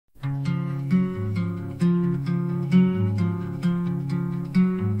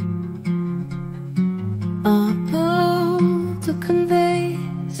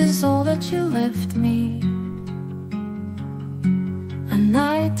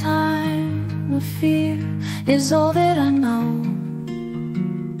fear is all that I know.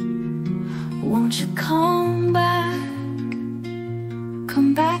 Won't you come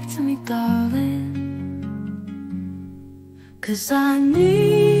back to me, darling? 'Cause I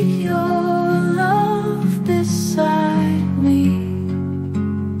need your love beside me.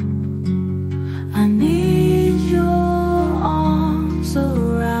 I need your arms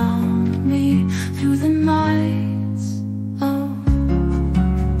around me through the nights. Oh,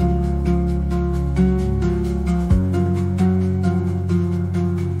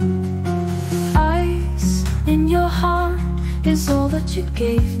 ice in your heart is all that you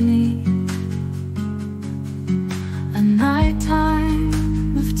gave me. A nighttime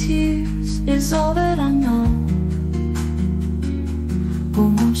of tears is all that I know. But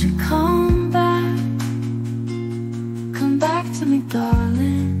won't you come back to me,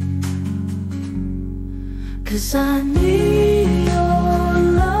 darling? 'Cause I need your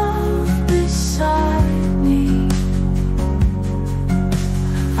love beside me.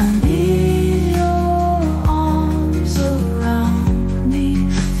 I need your arms around me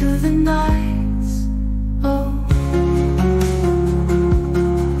through the nights. Oh,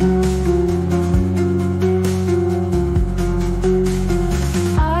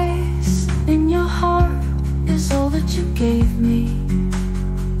 ice in your heart is all that you gave me.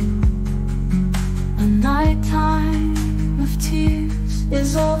 A nighttime of tears is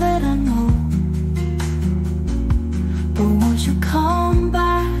all that I know. But won't you come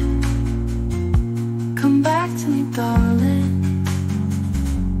back to me, darling?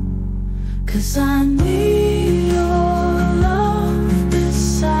 'Cause I need your love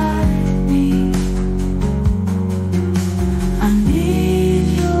beside me. I need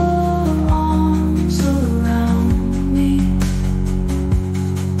your arms around me.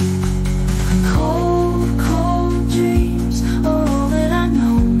 Cold, cold dreams are all that I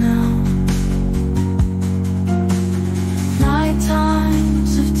know now. Night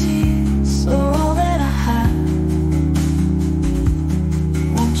times of tears are all that I have.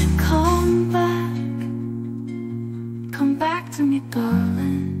 Won't you come back to me,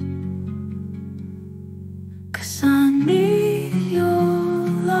 darling? 'Cause I need your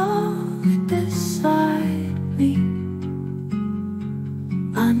love beside me.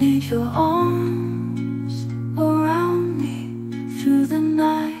 I need your arms around me through the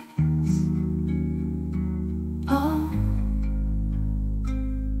nights. Oh,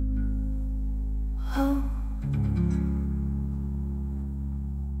 oh.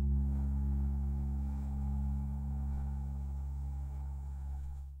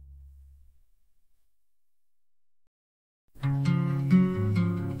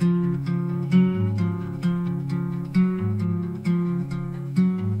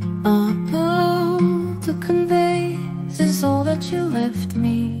 A bill to convey is all that you left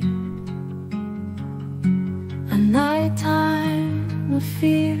me. A nighttime of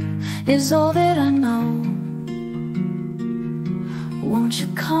fear is all that I know. Won't you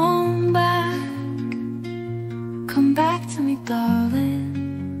come back to me, darling?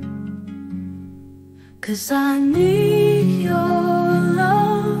 'Cause I need your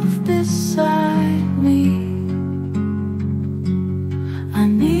love beside me. I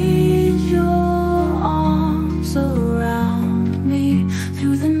need your arms around me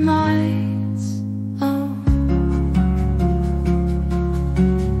through the nights. Oh,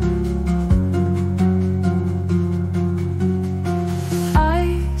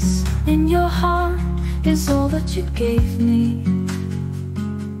 ice in your heart is all that you gave me.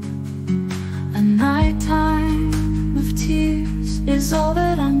 A nighttime of tears is all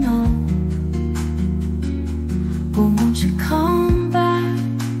that I know. But won't you come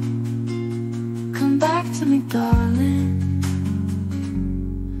back to me, darling?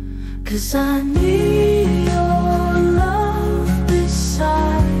 'Cause I need your love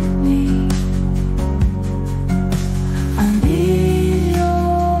beside me. I need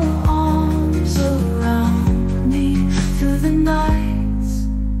your arms around me through the nights.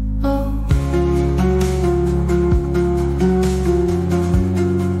 Oh,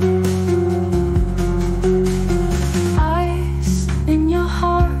 ice in your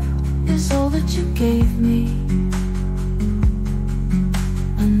heart is all that you gave me.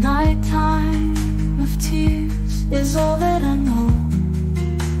 A nighttime of tears is all that I know.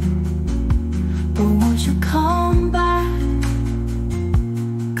 But won't you come back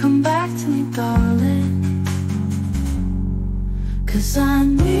to me, darling? 'Cause I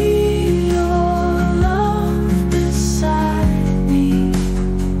need your love beside me.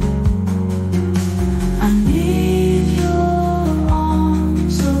 I need your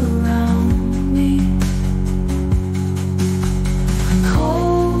arms around me.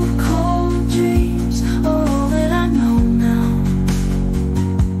 Cold, cold dreams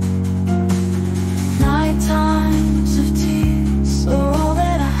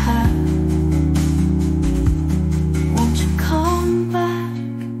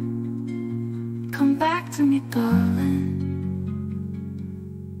to me, darling,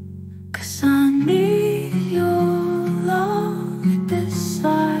 'cause I need your love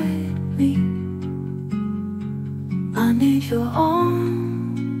beside me. I need your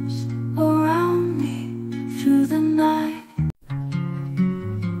arms around me through the night.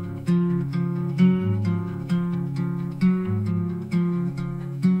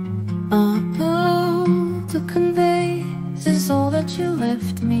 A blue to convey is all that you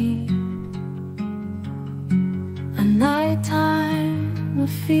left me. A nighttime of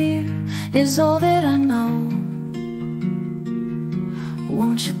fear is all that I know.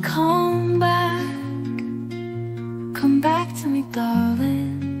 Won't you come back to me,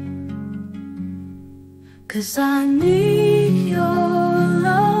 darling, 'cause I need your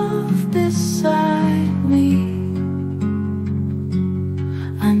love beside me.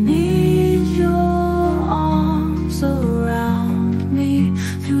 I need your arms around me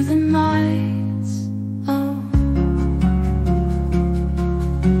through the nights. Oh,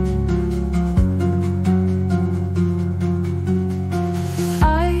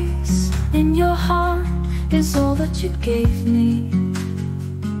 ice in your heart is all that you gave me.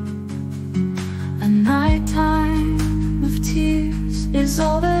 A nighttime of tears is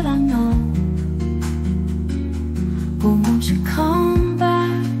all that I know. But won't you come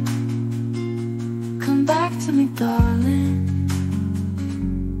back to me, darling,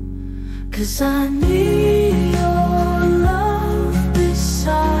 'cause I need your love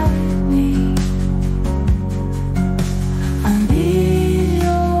beside me. I need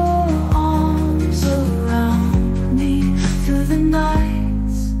your arms around me through the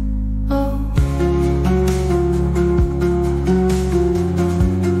nights. Oh,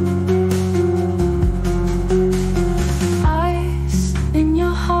 ice in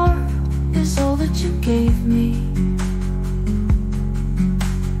your heart is all that you gave me.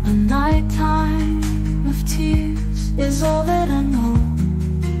 A nighttime of tears is all that I know.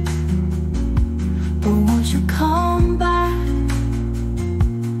 But won't you come back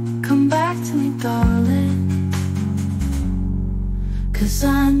to me, darling, 'cause I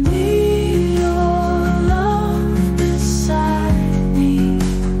need your love beside me.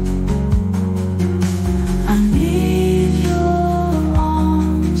 I need your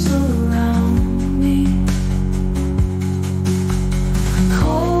arms around me.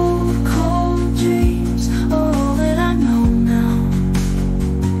 Cold, cold dreams are all that I know now.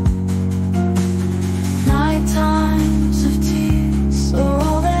 Night times of tears are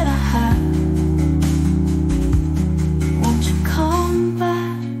all that I have. Won't you come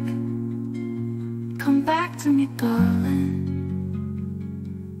back to me, darling,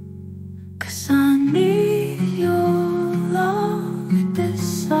 'cause I need your love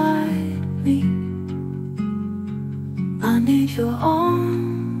beside me. I need your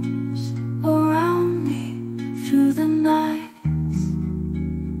arms around me through the nights.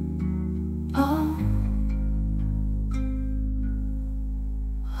 Oh,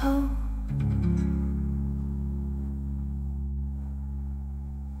 oh.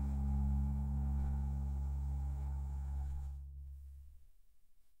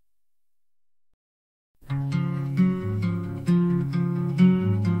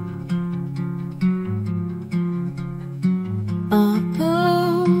 A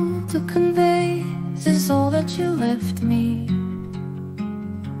blue to convey is all that you left me.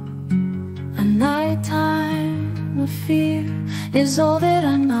 A nighttime of fear is all that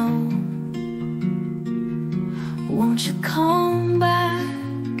I know. Won't you come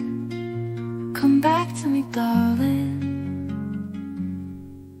back to me, darling,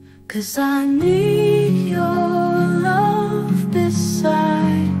 'cause I need your love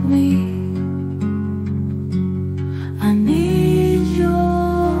beside me. I need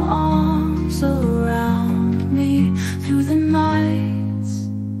your arms around me through the nights.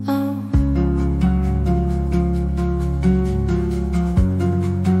 Oh,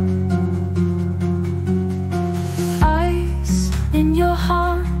 ice in your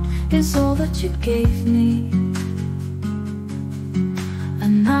heart is all that you gave me. A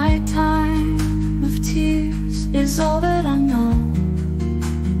nighttime of tears is all that I know.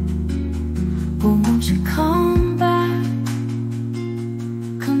 But won't you come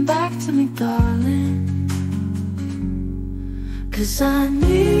back to me, darling, 'cause I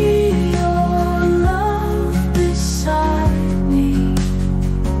need your love beside me.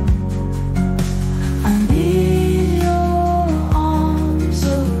 I need your arms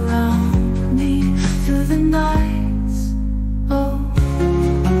around me through the nights. Oh,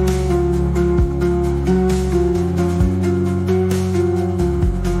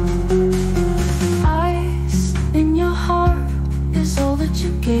 ice in your heart is all that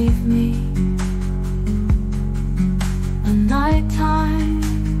you gave me.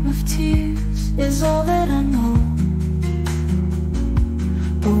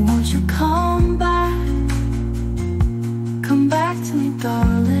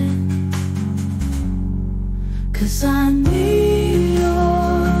 'cause I need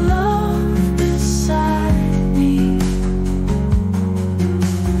your love beside me.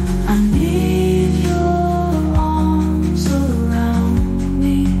 I need your arms around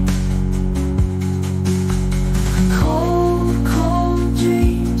me. Cold, cold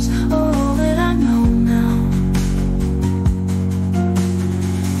dreams are all that I know now.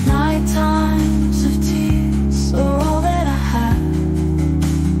 Night times of tears are all that I have.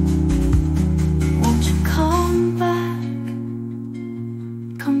 Won't you come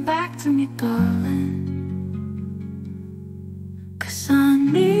back to me, darling? 'Cause I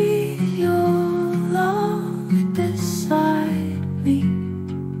need your love beside me.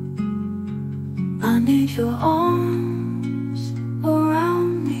 I need your arms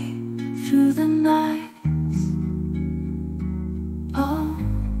around me through the nights. Oh,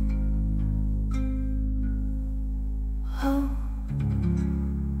 oh.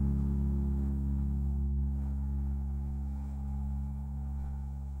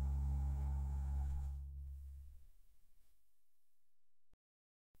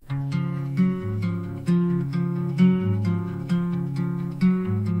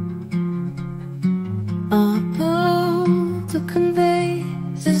 A boat to convey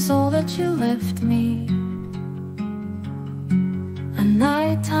is all that you left me. A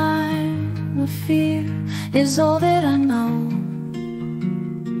nighttime of fear is all that I know.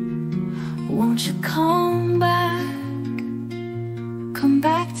 Won't you come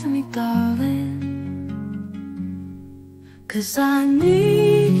back to me, darling? 'Cause I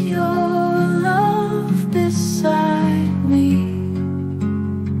need your love beside me.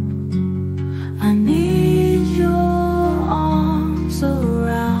 I need your arms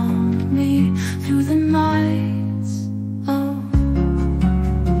around me through the nights. Oh,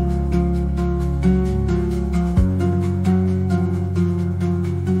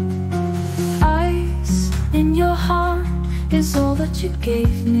 ice in your heart is all that you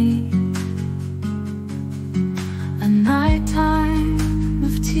gave me. A nighttime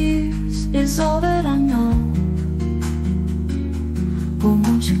of tears is all that I know. But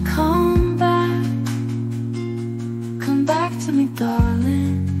won't you come back to me,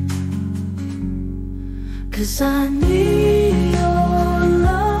 darling? 'Cause I need your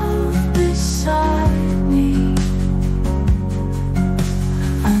love beside me.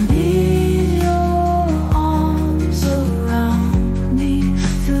 I need your arms around me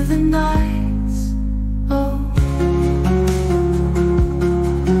through the nights. Oh,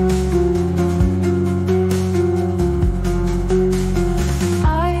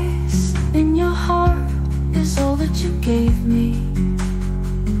 ice in your heart is all that you gave me.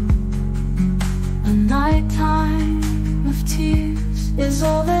 A nighttime of tears is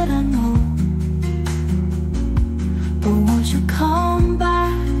all that I know. But won't you come back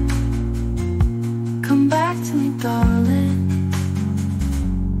to me, darling?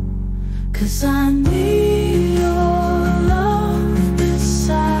 'Cause I need your love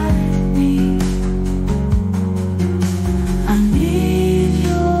beside me. I need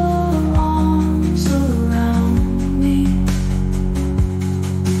your arms around me.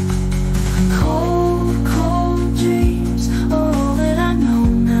 Cold, cold dreams are all that I know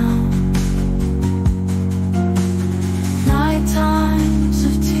now. Night times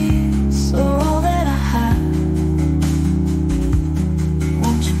of tears are all that I have.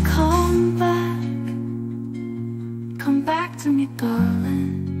 Won't you come back to me,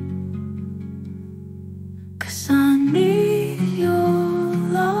 darling? 'Cause I need your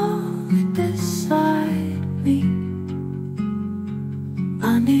love beside me.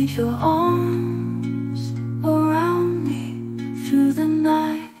 I need your arms around me through the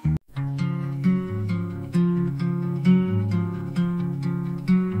night.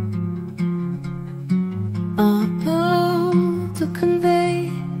 A boat to convey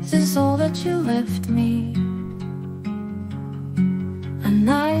is all that you left me. A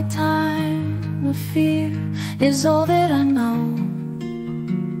nighttime of fear is all that I know.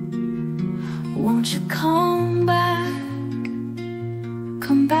 Won't you come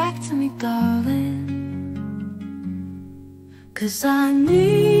back to me, darling? 'Cause I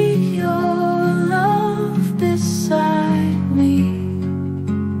need your love beside me.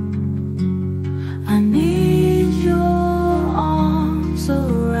 I need your arms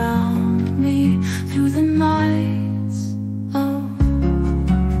around me through the nights. Oh,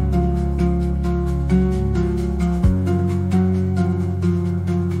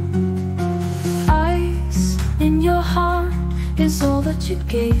 ice in your heart is all that you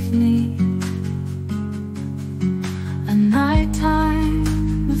gave me. A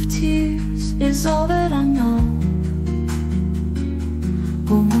nighttime of tears is all that I know.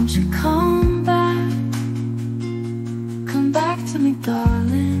 But won't you come to me,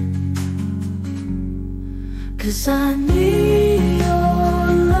 darling, 'cause I need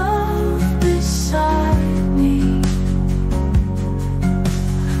your love beside me.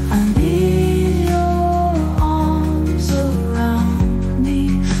 I need your arms around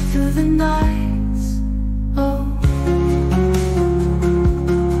me through the nights. Oh,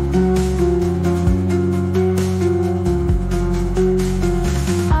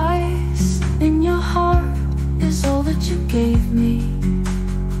 ice in your heart is all that you gave me.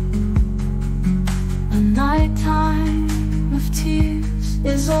 A nighttime of tears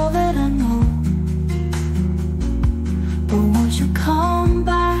is all that I know. But won't you come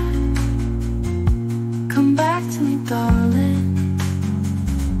back to me, darling,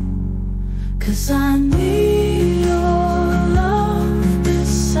 'cause I need your love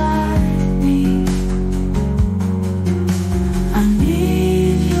beside me. I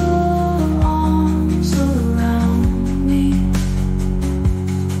need your arms around me.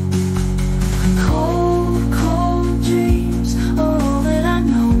 Cold, cold dreams are all that I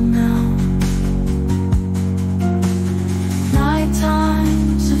know now. Night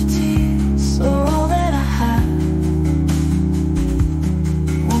times of tears are all that I have.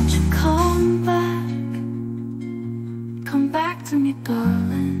 Won't you come back to me,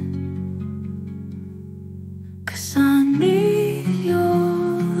 darling, 'cause I need your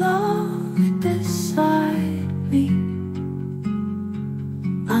love beside me.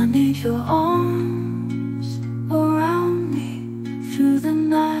 I need your arms around me through the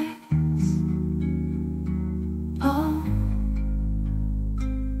nights. Oh,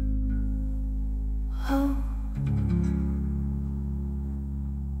 oh.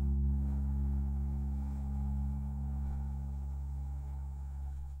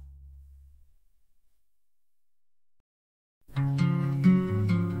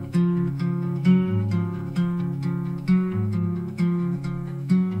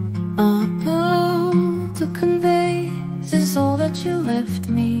 A bill to convey is all that you left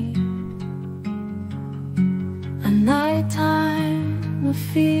me. A nighttime of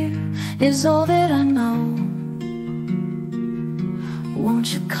fear is all that I know. Won't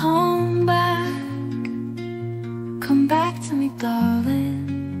you come back to me, darling,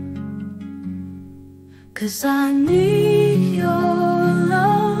 'cause I need your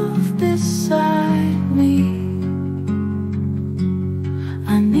love beside me.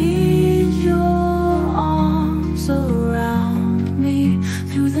 I need your arms around me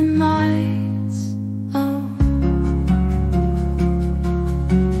through the nights. Oh,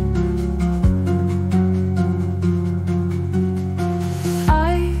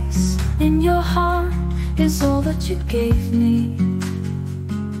 ice in your heart is all that you gave me.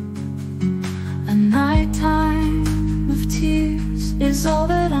 A nighttime of tears is all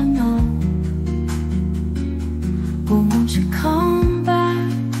that I know. But won't you come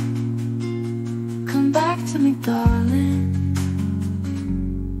back to me, darling,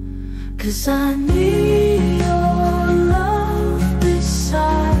 'cause I need your love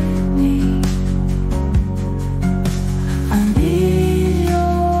beside me. I need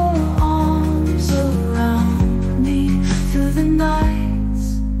your arms around me through the nights.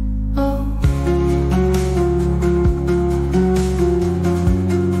 Oh,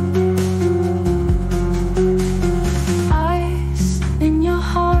 ice in your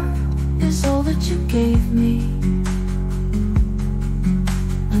heart is all that you gave me.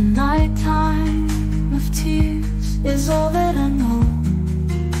 A nighttime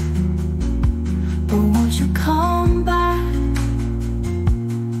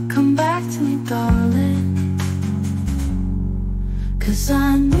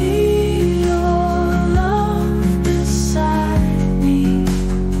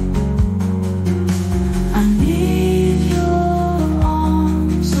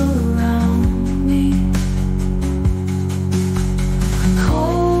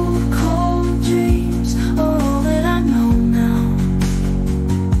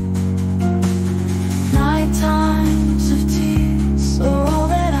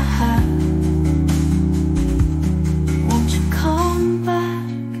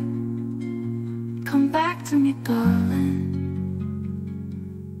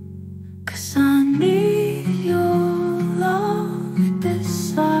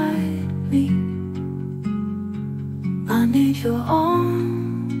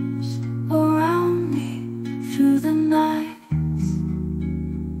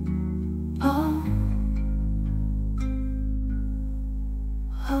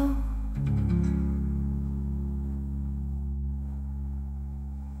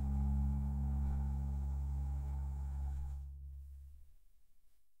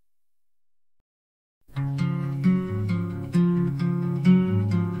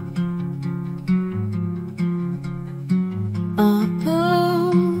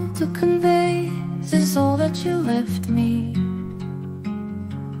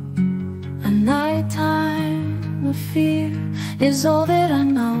of fear is all that I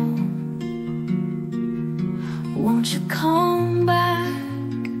know. Won't you come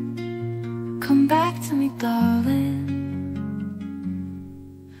back to me, darling?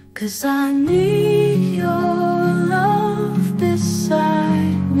 'Cause I need your love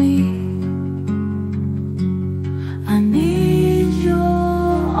beside me. I need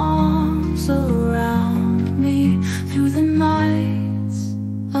your arms around me through the nights.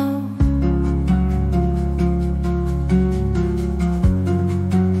 Oh,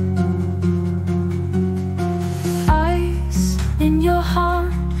 ice in your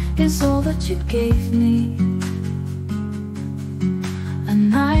heart is all that you gave me. A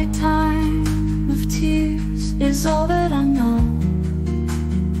nighttime of tears is all that I know.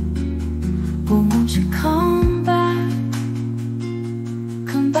 But won't you come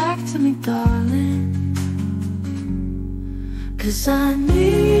back to me, darling? 'Cause I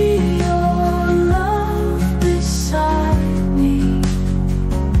need your love beside me.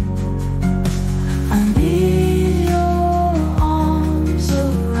 I need your arms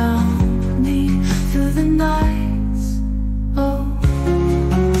around me through the nights. Oh,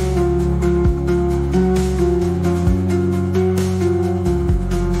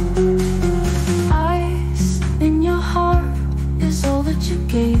 ice in your heart is all that you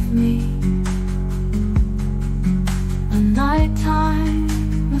gave me. A nighttime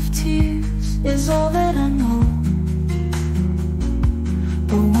of tears is all that I know.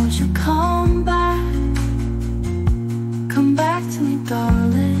 But won't you come back to me,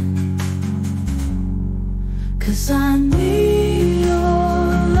 darling? 'Cause I need your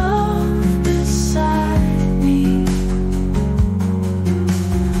love beside me.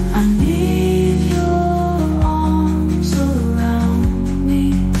 I need your arms around me.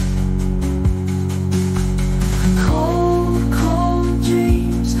 Cold, cold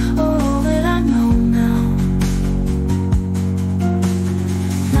dreams are all that I know now.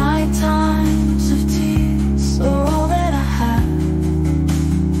 Night times of tears are all that I have.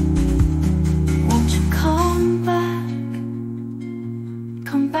 Won't you come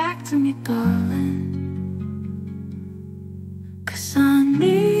back to me, darling? 'Cause I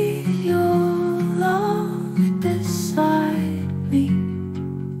need your love beside me.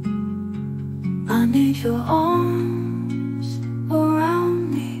 I need your arms around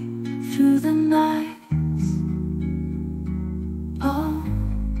me through the nights. Oh,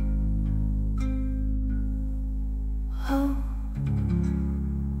 oh.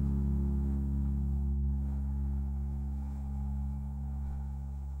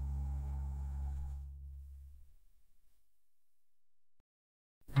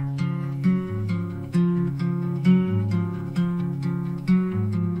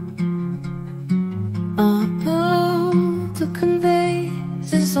 A blue to convey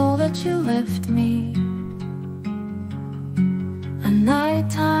is all that you left me. A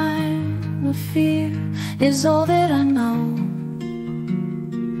nighttime of fear is all that I know.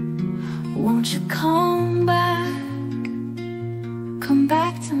 Won't you come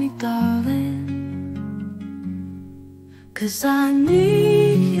back to me, darling? 'Cause I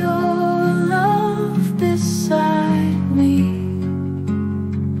need your love beside me.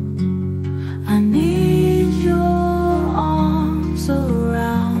 I need your arms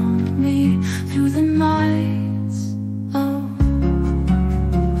around me through the nights. Oh,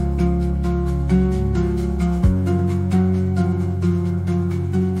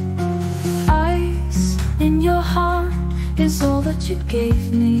 ice in your heart is all that you gave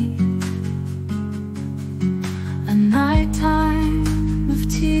me. A nighttime of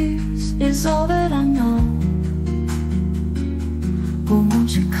tears is all that I know. But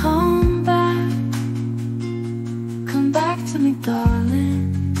won't you come back to me, darling?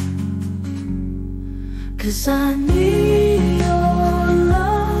 'Cause I need your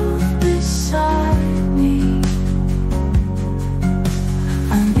love beside me.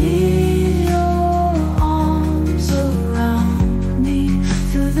 I need your arms around me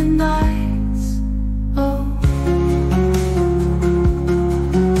through the nights. Oh,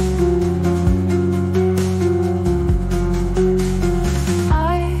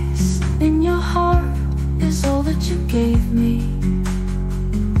 ice in your heart is all that you gave me.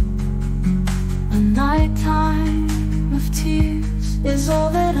 A nighttime of tears is all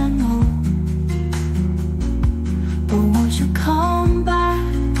that I know. But won't you come back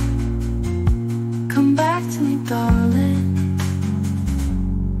to me, darling?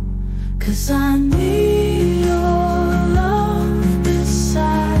 'Cause I need your love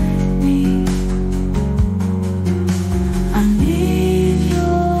beside me. I need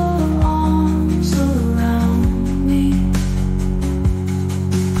your arms around me.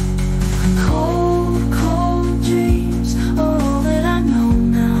 Cold, cold dreams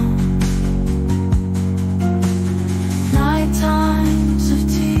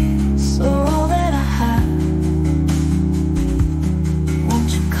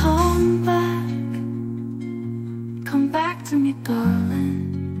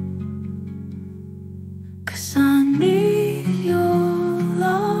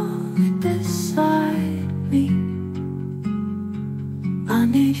I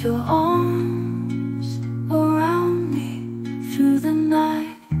need your arms around me through the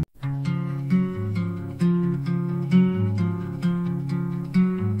night.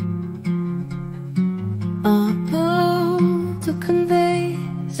 A blue to convey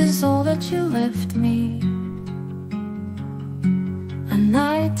is all that you left me. A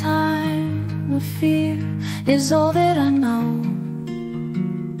nighttime of fear is all that I know.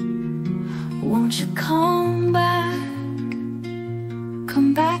 Won't you come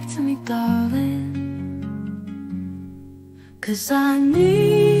back to me, darling? 'Cause I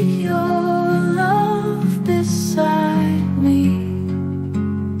need your love beside me.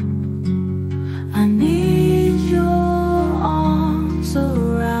 I need your arms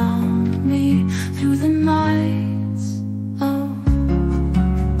around me through the nights. Oh,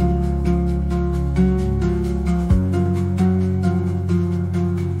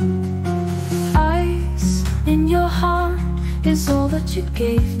 ice in your heart is all that you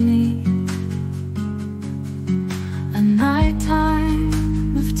gave me. A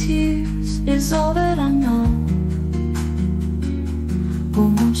nighttime of tears is all that I know. But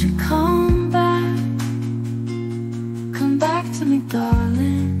won't you come back to me,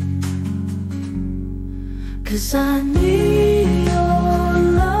 darling? 'Cause I need your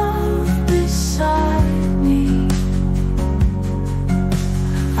love beside me.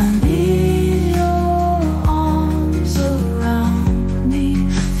 I need your arms around me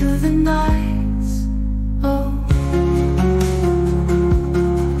through the nights. Oh,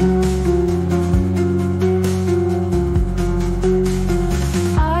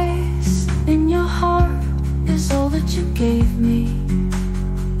 ice in your heart is all that you gave me.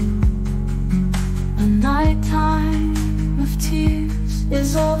 A nighttime of tears is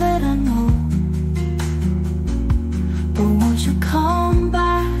all that I know. But won't you come back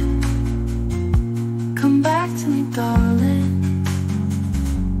to me, darling?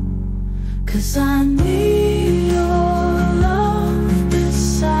 'Cause I need your love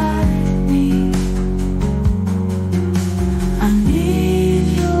beside me. I need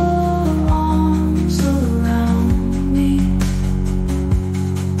your arms around me.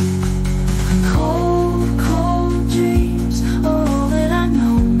 Cold, cold dreams are all that I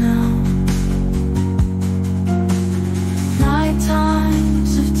know now. Night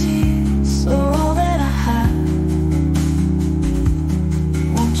times of tears are all that I have.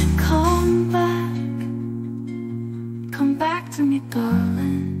 Won't you come back to me,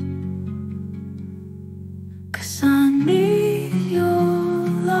 darling? 'Cause I need your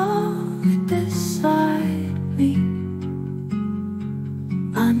love beside me.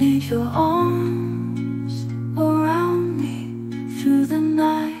 I need your arms around me through the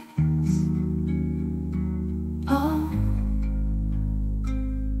nights. Oh,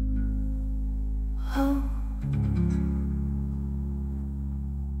 oh.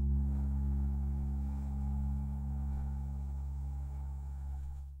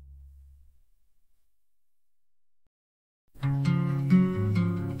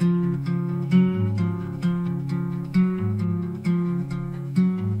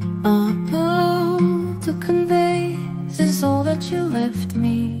 A blue to convey is all that you left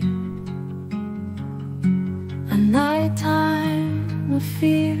me. A nighttime of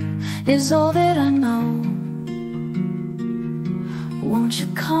fear is all that I know. Won't you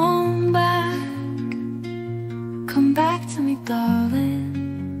come back to me, darling?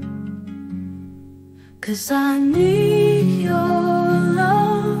 'Cause I need your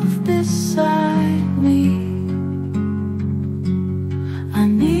love beside me. I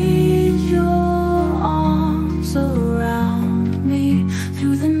need your arms around me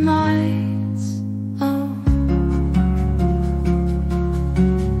through the nights. Oh,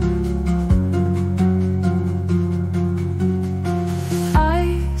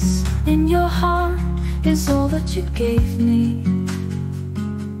 ice in your heart is all that you gave me.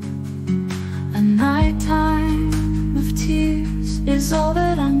 A nighttime of tears is all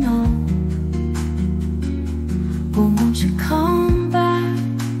that I know. But won't you come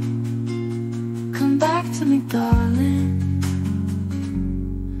back to me, darling?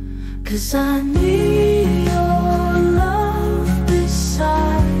 'Cause I need your love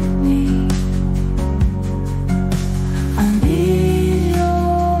beside me. I need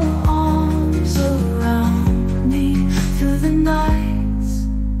your arms around me through the nights.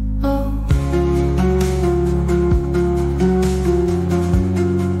 Oh,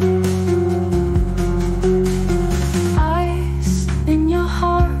 ice in your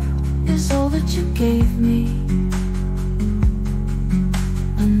heart is all that you gave me.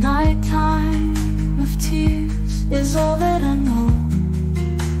 A nighttime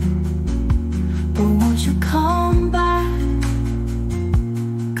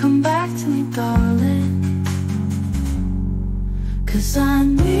back to me, darling, 'cause I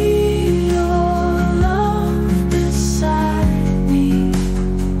need your love beside me.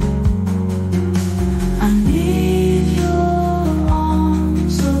 I need your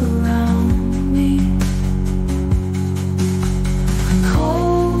arms around me.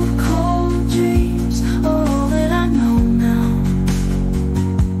 Cold, cold dreams are all that I know now.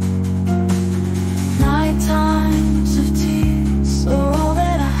 Night times of tears are all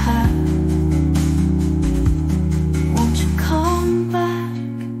that I have. Won't you come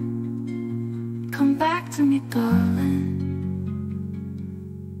back to me, darling,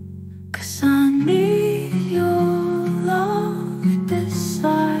 'cause I need your love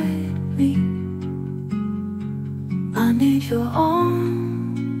beside me. I need your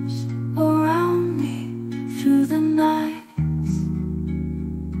arms around me through the nights.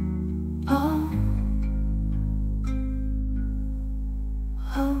 Oh,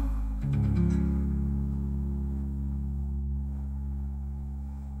 oh.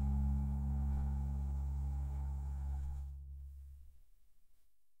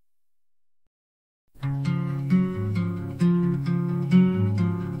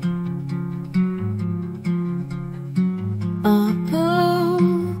 A blue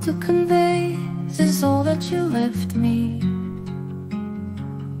to convey is all that you left me.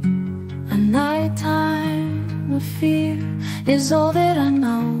 A nighttime of fear is all that I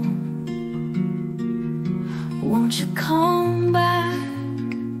know. Won't you come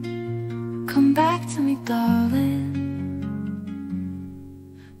back to me, darling,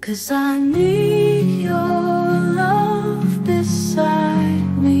 'cause I need your love beside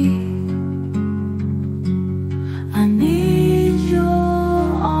me. I need your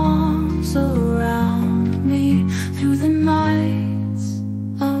arms around me through the nights.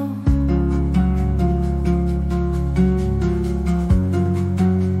 Oh,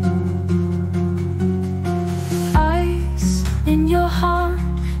 ice in your heart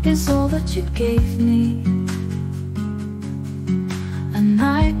is all that you gave me. A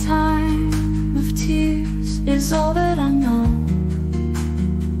nighttime of tears is all that I know.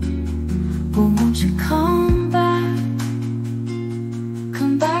 But won't you come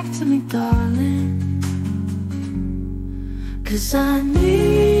back to me, darling, 'cause I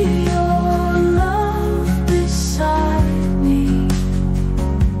need your love beside me.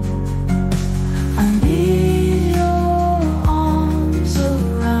 I need your arms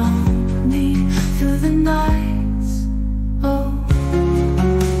around me through the nights. Oh,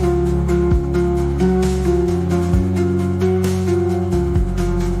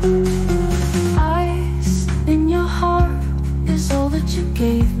 ice in your heart is all that you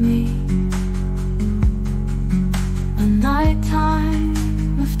gave me. A nighttime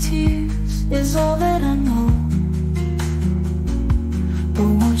of tears is all that I know. But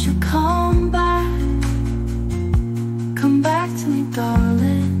won't you come back to me,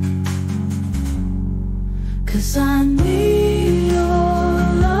 darling, 'cause I need your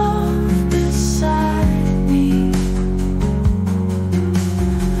love beside me.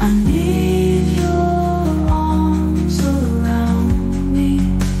 I need your arms around me.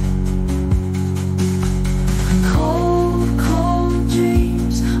 Cold, cold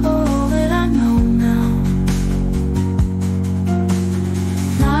dreams are all that I know now.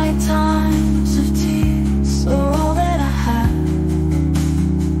 Night times of tears are all that I have.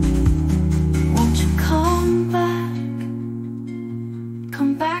 Won't you come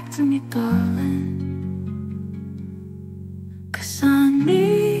back to me, darling, 'cause I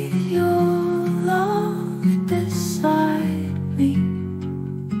need your love beside me.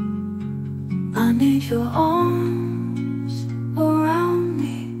 I need your arms around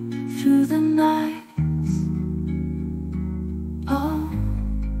me through the nights. Oh,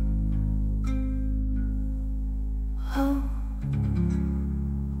 oh.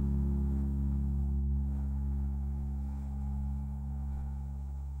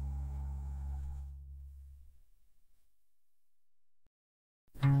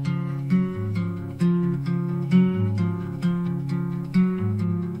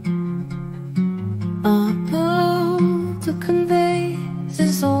 A blue to convey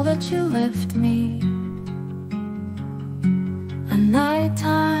is all that you left me. A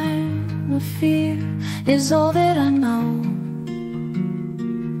nighttime of fear is all that I know.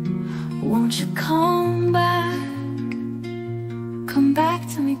 Won't you come back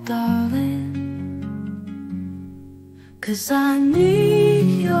to me, darling, 'cause I need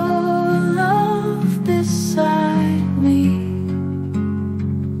your love beside me.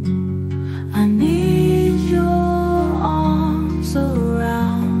 I need your arms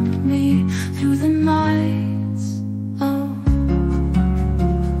around me through the nights. Oh,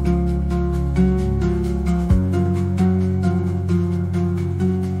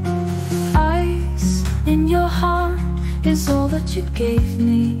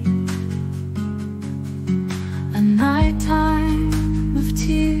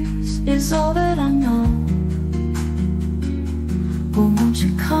 is all that I know. But won't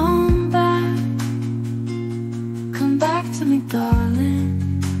you come back to me, darling?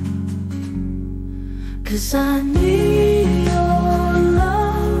 'Cause I need your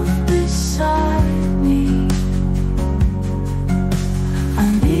love beside me. I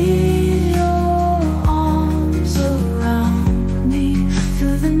need your arms around me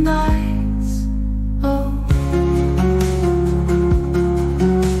through the nights. Oh,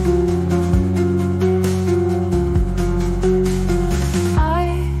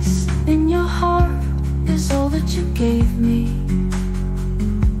 ice in your heart is all that you gave me.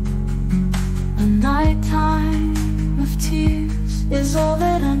 A nighttime of tears is all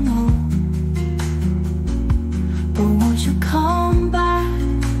that I know. But won't you come back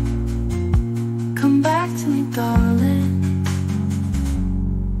to me, darling?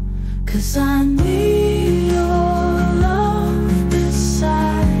 'Cause I need your love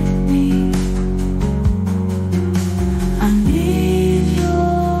beside me. I need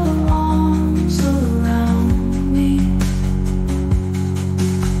your arms around me.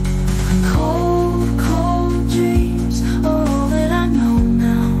 Cold, cold dreams are all that I know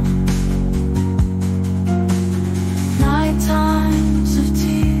now. Night times of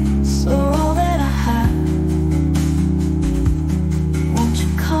tears are all that I have. Won't you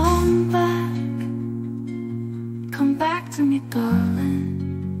come back to me, darling?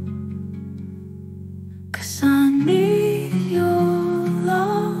 'Cause I need your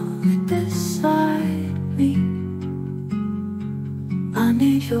love beside me. I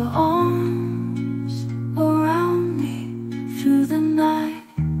need your arms around me through the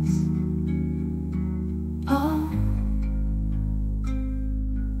nights. Oh,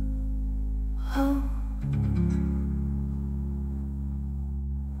 oh.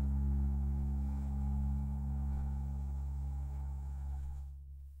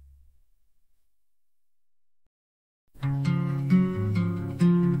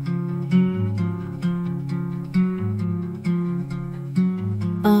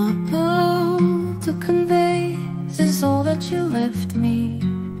 A bill to convey is all that you left me.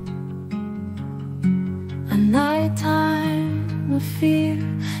 A nighttime of fear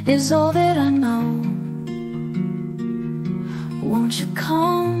is all that I know. Won't you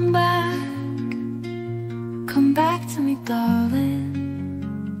come back to me, darling?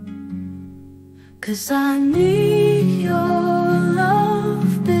 'Cause I need your love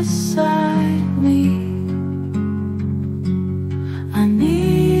beside me. I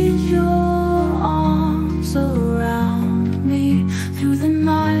need your arms around me through the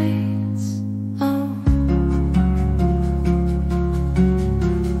nights. Oh,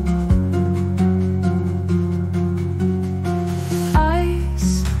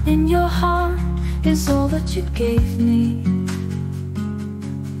 ice in your heart is all that you gave me.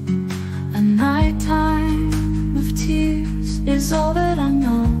 A nighttime of tears is all that I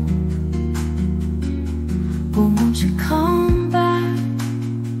know. But won't you come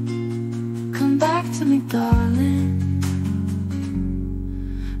back to me, darling?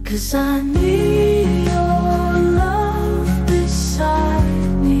 'Cause I need your love beside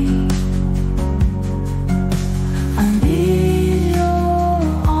me. I need your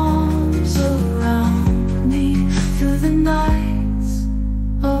arms around me through the nights.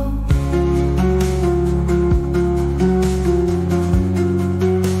 Oh,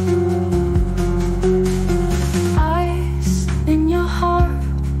 ice in your heart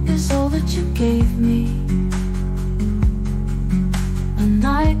is all that you gave me. A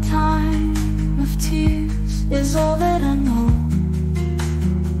nighttime of tears is all that I know.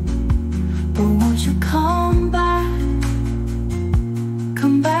 But won't you come back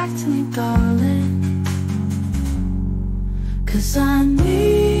to me, darling? 'Cause I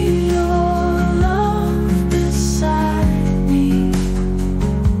need your love beside me.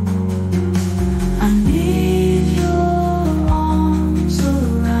 I need your arms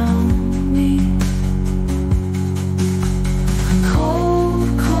around me. Cold,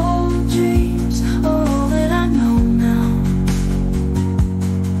 cold dreams are all that I know now.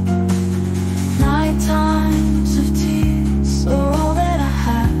 Night times of tears are all that I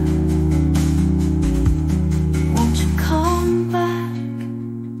have. Won't you come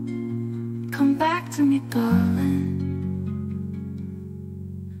back to me, darling?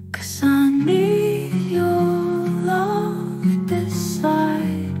 'Cause I need your love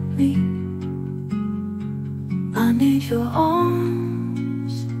beside me. I need your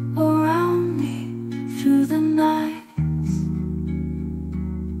arms around me through the nights.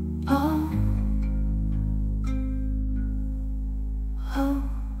 Oh, oh.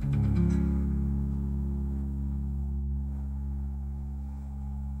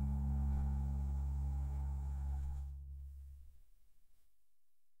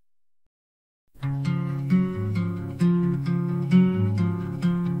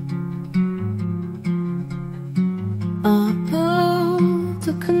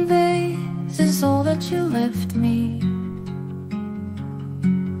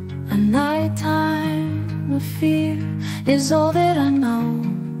 is all that I know.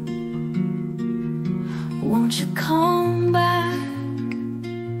 Won't you come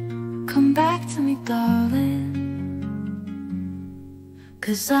back to me, darling?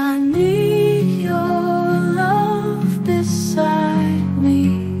 'Cause I need your love beside me.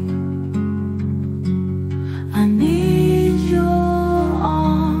 I need your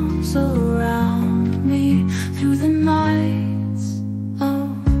arms around me through the nights. Oh,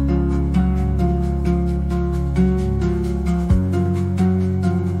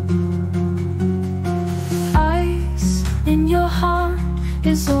 ice in your heart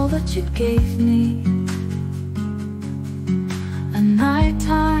is all that you gave me. A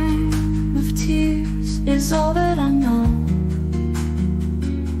nighttime of tears is all that I know.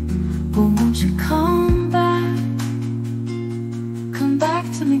 But won't you come back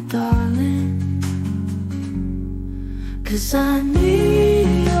to me, darling? 'Cause I need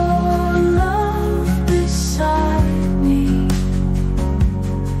your love beside me.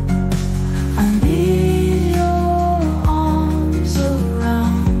 I need your arms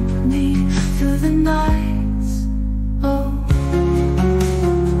around me through the nights. Oh,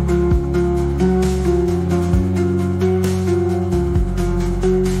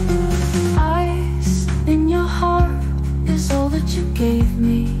 ice in your heart is all that you gave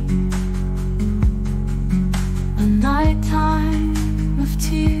me. A nighttime of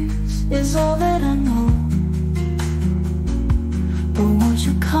tears is all that I know. But won't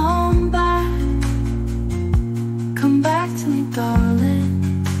you come back to me, darling?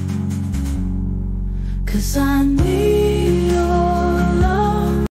 'Cause I